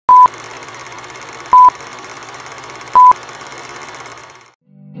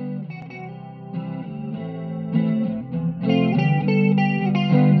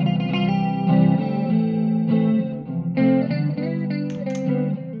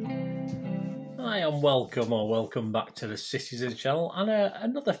and welcome back to the Citizen channel and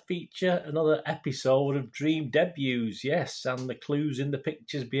another feature, another episode of Dream Debuts. Yes, and the clues in the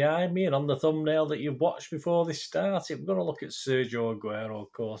pictures behind me and on the thumbnail that you've watched before this started. We're going to look at Sergio Aguero,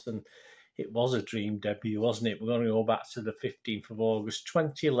 of course, and it was a dream debut, wasn't it? We're going to go back to the 15th of August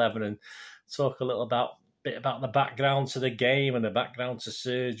 2011 and talk a little bit about the background to the game and the background to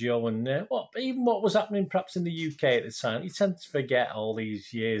Sergio and what was happening perhaps in the UK at the time. You tend to forget all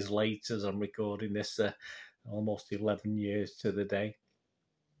these years later as I'm recording this, almost 11 years to the day.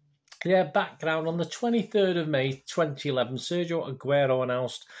 Yeah, background. On the 23rd of May 2011, Sergio Aguero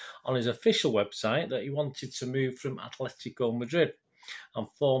announced on his official website that he wanted to move from Atletico Madrid and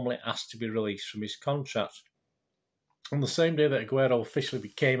formally asked to be released from his contract. On the same day that Aguero officially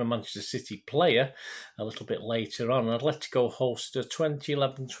became a Manchester City player, a little bit later on, Atletico hosted a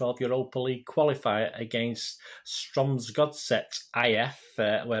 2011-12 Europa League qualifier against Strømsgodset IF,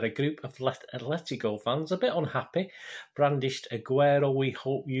 where a group of Atletico fans, a bit unhappy, brandished "Aguero, we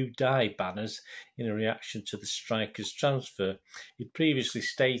hope you die" banners in a reaction to the striker's transfer. He previously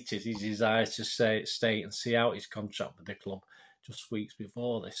stated his desire to stay and see out his contract with the club just weeks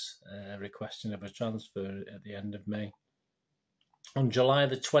before this, requesting of a transfer at the end of May. On July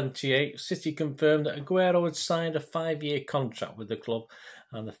the 28th, City confirmed that Aguero had signed a 5-year contract with the club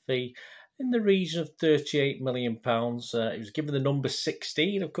and the fee in the region of £38 million. He was given the number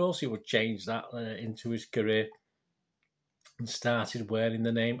 16, of course. He would change that into his career and started wearing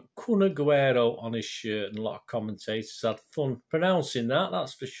the name Kun Aguero on his shirt, and a lot of commentators had fun pronouncing that,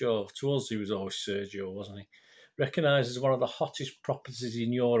 that's for sure. To us, he was always Sergio, wasn't he? Recognised as one of the hottest properties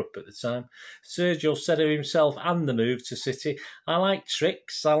in Europe at the time. Sergio said of himself and the move to City, "I like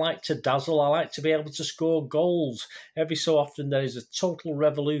tricks, I like to dazzle, I like to be able to score goals. Every so often there is a total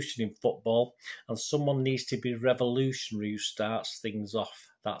revolution in football and someone needs to be revolutionary who starts things off.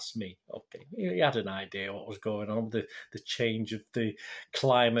 That's me." Okay, he had an idea what was going on, the change of the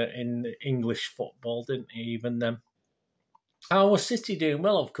climate in English football, didn't he, even then? How was City doing?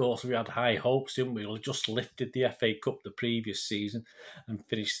 Well, of course, we had high hopes, didn't we? We just lifted the FA Cup the previous season and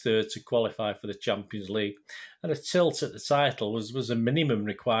finished third to qualify for the Champions League. And a tilt at the title was a minimum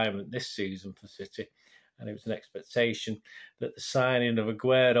requirement this season for City. And it was an expectation that the signing of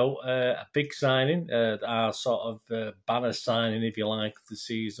Aguero, a big signing, our sort of banner signing, if you like, of the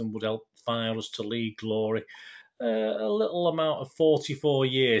season, would help fire us to league glory. A little amount of 44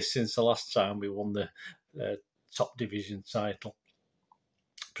 years since the last time we won the top division title.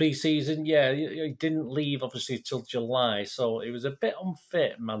 Pre-season, yeah, he didn't leave obviously till July, so it was a bit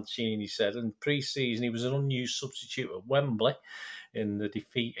unfit, Mancini said, and pre-season he was an unused substitute at Wembley in the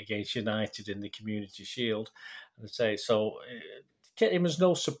defeat against United in the Community Shield. And I say, so it was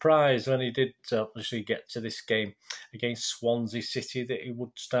no surprise when he did obviously get to this game against Swansea City that he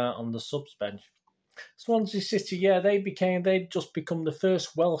would start on the subs bench. Swansea City, yeah, they'd just become the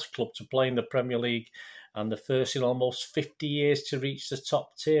first Welsh club to play in the Premier League and the first in almost 50 years to reach the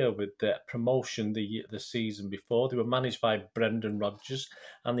top tier with the promotion the season before. They were managed by Brendan Rodgers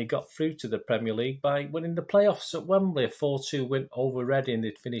and they got through to the Premier League by winning the playoffs at Wembley, a 4-2 win over Reading.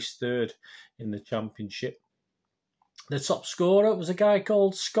 They'd finished third in the Championship. The top scorer was a guy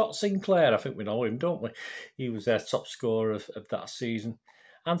called Scott Sinclair. I think we know him, don't we? He was their top scorer of that season.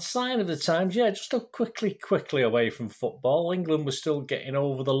 And sign of the times, yeah, just quickly away from football. England was still getting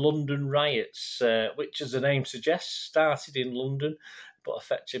over the London riots, which, as the name suggests, started in London, but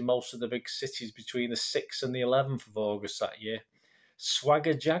affected most of the big cities between the 6th and the 11th of August that year.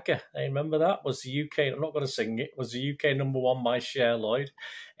 Swagger Jagger, I remember that, was the UK, I'm not going to sing it, was the UK #1 by Cher Lloyd.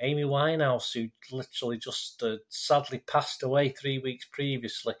 Amy Winehouse, who literally just sadly passed away 3 weeks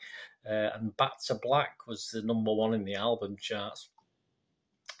previously, and Back to Black was the #1 in the album charts.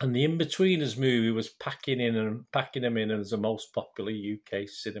 And the In-Betweeners movie was packing them in as the most popular UK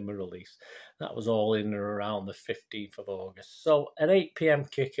cinema release. That was all in and around the 15th of August. So at 8 p.m.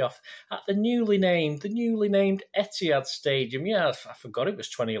 kickoff at the newly named Etihad Stadium. Yeah, I forgot it was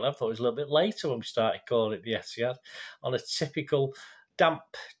 2011. I thought it was a little bit later when we started calling it the Etihad. On a typical damp,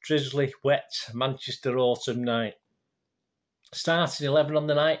 drizzly, wet Manchester autumn night. Starting 11 on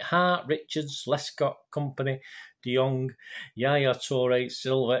the night: Hart, Richards, Lescott, Company, De Jong, Yaya Toure,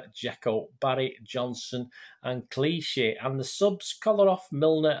 Silva, Dzeko, Barry, Johnson and Clichy. And the subs: Kolarov,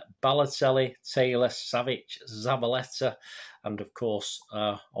 Milner, Balotelli, Taylor, Savic, Zabaleta and, of course,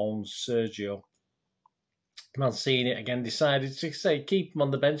 our own Sergio. Mancini again decided to keep him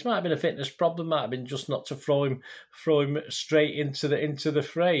on the bench. Might have been a fitness problem, might have been just not to throw him straight into the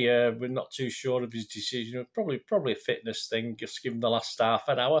fray. We're not too sure of his decision. Probably a fitness thing. Just give him the last half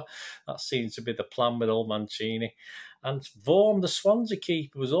an hour. That seems to be the plan with old Mancini. And Vaughan, the Swansea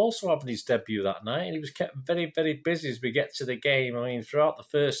keeper, was also having his debut that night, and he was kept very, very busy as we get to the game. I mean, throughout the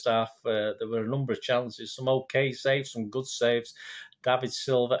first half, there were a number of chances, some okay saves, some good saves. David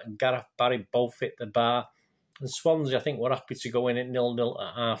Silva and Gareth Barry both hit the bar. And Swansea, I think, were happy to go in at 0-0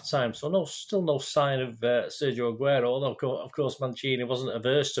 at half-time. So still no sign of Sergio Aguero, although, of course, Mancini wasn't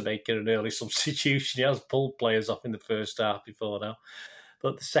averse to making an early substitution. He has pulled players off in the first half before now.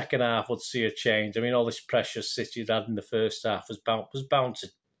 But the second half would see a change. I mean, all this pressure City had in the first half was bound to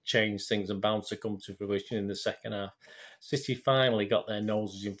change things and bound to come to fruition in the second half. City finally got their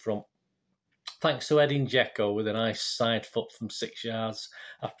noses in front, thanks to Edin Dzeko with a nice side foot from 6 yards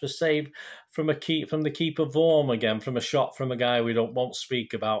after a save from the keeper Vaughan again, from a shot from a guy we won't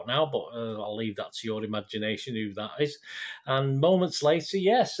speak about now, but I'll leave that to your imagination who that is. And moments later,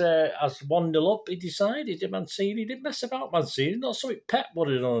 yes, as 1-0 up, he decided Mancini didn't mess about. Mancini, not something Pep would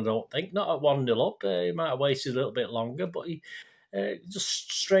have done, I don't think. Not at 1-0 up. He might have waited a little bit longer, but he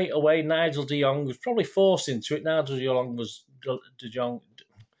just straight away, Nigel de Jong was probably forced into it. Nigel de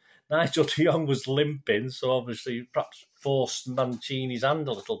Jong was limping, so obviously perhaps forced Mancini's hand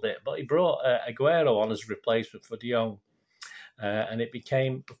a little bit. But he brought Aguero on as a replacement for de Jong. And it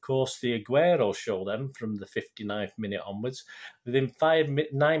became, of course, the Aguero show then from the 59th minute onwards. Within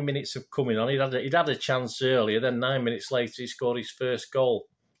 9 minutes of coming on, he'd had a chance earlier. Then 9 minutes later, he scored his first goal,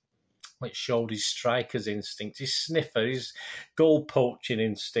 which showed his striker's instinct, his sniffer, his goal-poaching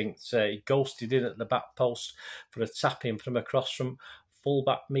instinct. He ghosted in at the back post for a tap-in from across from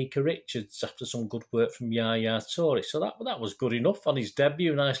fullback Mika Richards after some good work from Yaya Toure. So that was good enough on his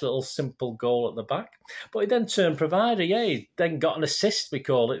debut. Nice little simple goal at the back. But he then turned provider. Yeah, he then got an assist, we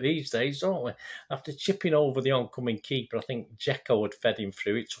call it these days, don't we? After chipping over the oncoming keeper, I think Dzeko had fed him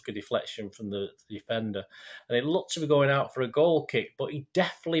through. It took a deflection from the defender. And it looked to be going out for a goal kick, but he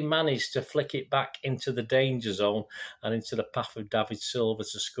definitely managed to flick it back into the danger zone and into the path of David Silva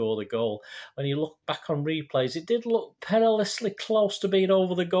to score the goal. When you look back on replays, it did look perilously close to being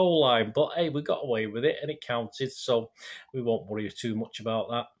over the goal line, but hey, we got away with it and it counted, so we won't worry too much about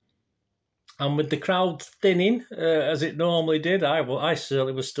that. And with the crowd thinning, as it normally did, I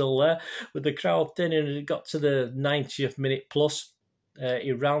certainly was still there, with the crowd thinning, and it got to the 90th minute plus.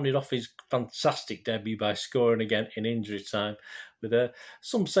 He rounded off his fantastic debut by scoring again in injury time with a,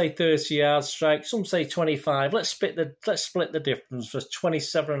 some say 30-yard strike, some say 25. Let's split the difference for a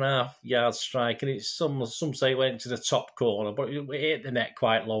 27.5-yard strike, and it's some say it went to the top corner, but it hit the net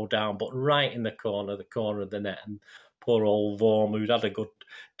quite low down, but right in the corner of the net. And poor old Vaughan, who'd had a good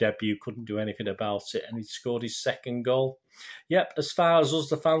debut, couldn't do anything about it, and he scored his second goal. Yep, as far as us,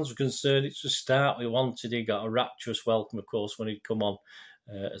 the fans, were concerned, it's the start we wanted. He got a rapturous welcome, of course, when he'd come on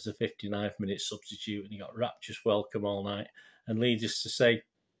as a 59th minute substitute, and he got a rapturous welcome all night. And needless to say,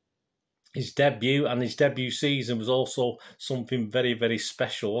 his debut and his debut season was also something very, very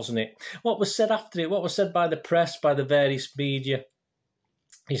special, wasn't it? What was said after it, what was said by the press, by the various media,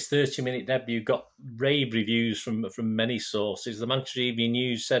 his 30-minute debut got rave reviews from many sources. The Manchester Evening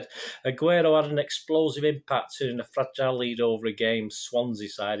News said Aguero had an explosive impact, turning a fragile lead over a game Swansea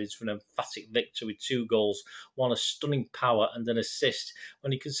side into an emphatic victory with 2 goals, one a stunning power and an assist.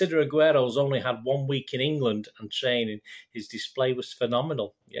 When you consider Aguero's only had 1 week in England and training, his display was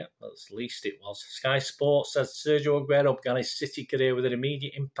phenomenal. Yeah, that's the least it was. Sky Sports says Sergio Aguero began his City career with an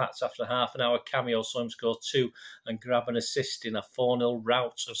immediate impact after a half-an-hour cameo, saw him score 2 and grab an assist in a 4-0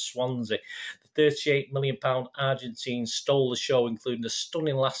 rout of Swansea. The £38 million Argentine stole the show, including a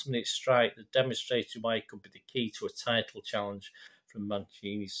stunning last-minute strike that demonstrated why he could be the key to a title challenge from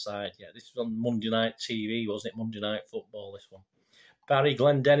Mancini's side. Yeah, this was on Monday Night TV, wasn't it? Monday Night Football, this one. Barry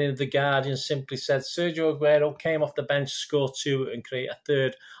Glendenning of The Guardian simply said Sergio Aguero came off the bench to score 2 and create a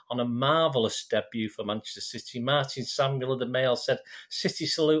third on a marvellous debut for Manchester City. Martin Samuel of The Mail said City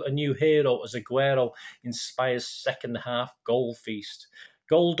salute a new hero as Aguero inspires second half goal feast.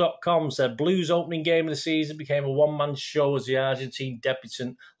 Goal.com said Blues' opening game of the season became a one-man show as the Argentine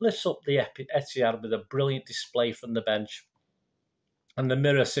debutant lifts up the Etihad with a brilliant display from the bench. And the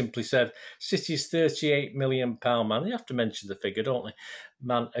Mirror simply said, City's £38 million man, you have to mention the figure, don't they?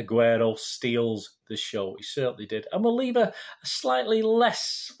 Man, Aguero steals the show. He certainly did. And we'll leave a slightly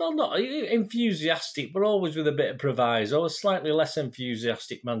less, well, not enthusiastic, but always with a bit of proviso, a slightly less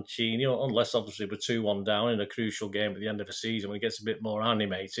enthusiastic Mancini, unless obviously we're 2-1 down in a crucial game at the end of the season when he gets a bit more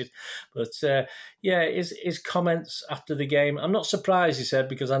animated. But yeah, his comments after the game, I'm not surprised, he said,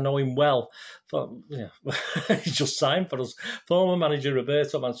 because I know him well. He just signed for us. Former manager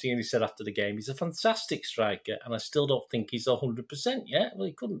Roberto Mancini said after the game, he's a fantastic striker, and I still don't think he's 100% yet. Well,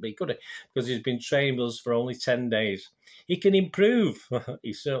 he couldn't be, could he? Because he's been training with us for only 10 days. He can improve.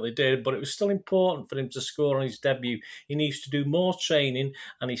 He certainly did, but it was still important for him to score on his debut. He needs to do more training,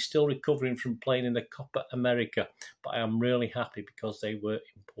 and he's still recovering from playing in the Copa America. But I am really happy because they were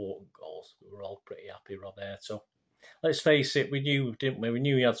important goals. We were all pretty happy, Roberto. Let's face it, we knew, didn't we? We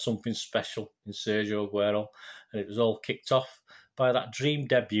knew he had something special in Sergio Aguero, and it was all kicked off by that dream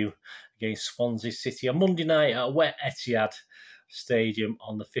debut against Swansea City on Monday night at wet Etihad Stadium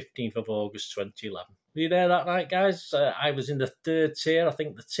on the 15th of August 2011. Were you there that night, guys? I was in the third tier. I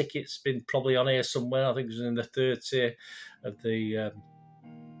think the ticket's been probably on here somewhere. I think it was in the third tier of the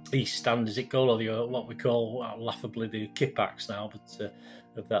East Stand, is it called, or the, what we call laughably the Kippax now, but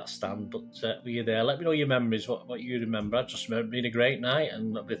of that stand. But were you there? Let me know your memories, what you remember. I just remember it being a great night,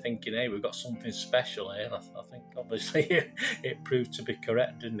 and I'll be thinking, hey, we've got something special here. And I think obviously it proved to be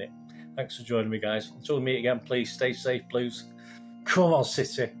correct, didn't it? Thanks for joining me, guys. Until we meet again, please stay safe, Blues. Come on,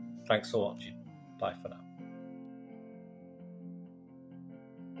 City. Thanks for watching. Bye for now.